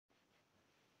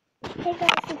Hey guys,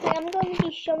 today I'm going to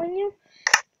be showing you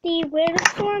the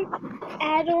Witherstorm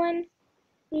add-on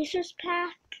resource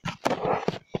pack.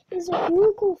 It's a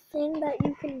really cool thing that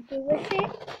you can do with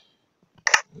it.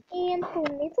 And for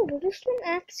me, the Witherstorm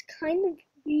app's kind of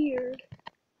weird.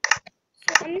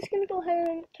 So I'm just going to go ahead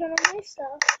and turn on my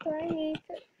stuff that I need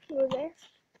for this.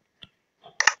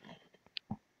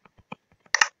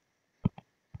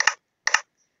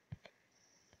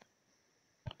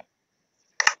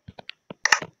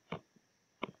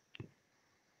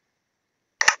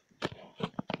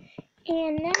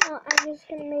 And now I'm just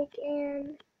going to make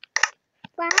an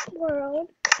flat world,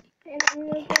 and I'm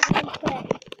going to go ahead and play.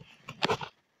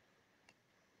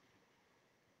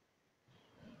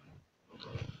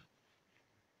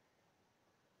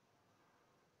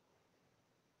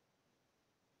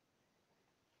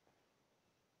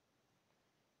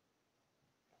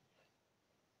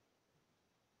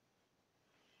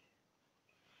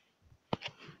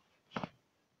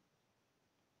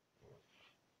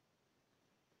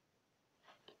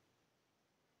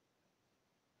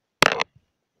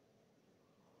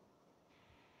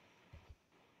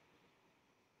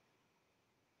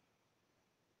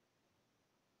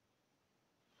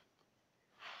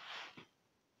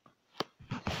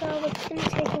 So it's going to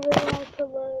take a little while to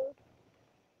load.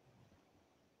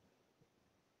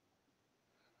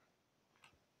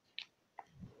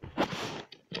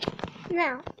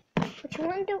 Now, what you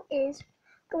want to do is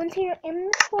go into your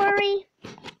inventory,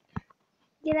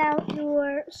 get out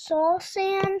your soul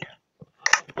sand,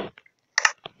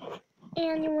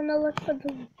 and you want to look for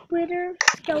the Wither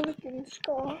skeleton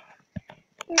skull,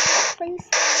 and place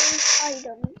those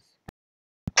items.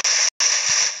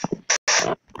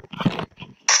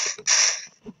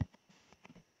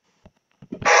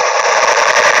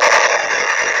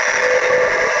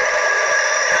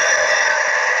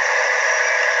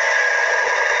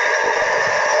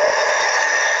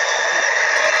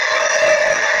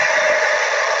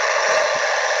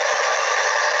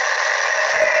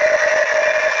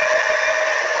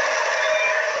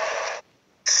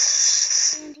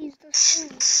 And he's the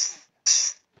same.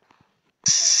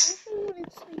 So I'll show you what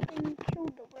it's like when you kill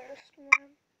the Witherstorm.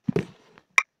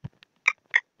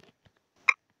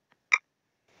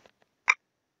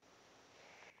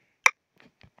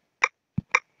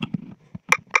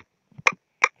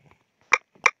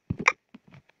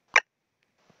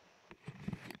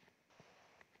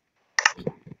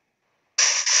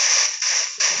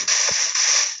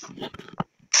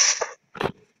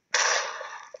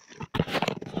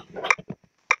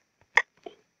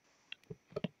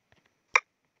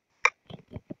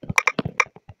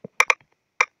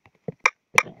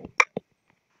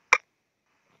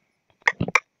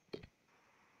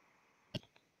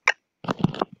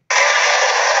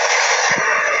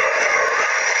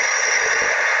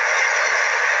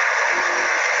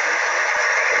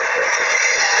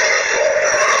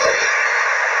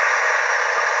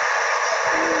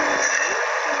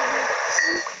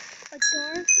 A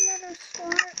dark nether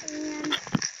star and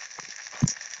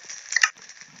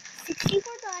 64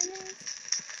 diamonds.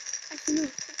 Actually, no,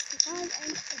 65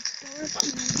 and a dark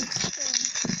nether star.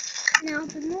 Now,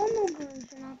 the normal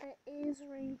version of it is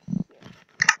right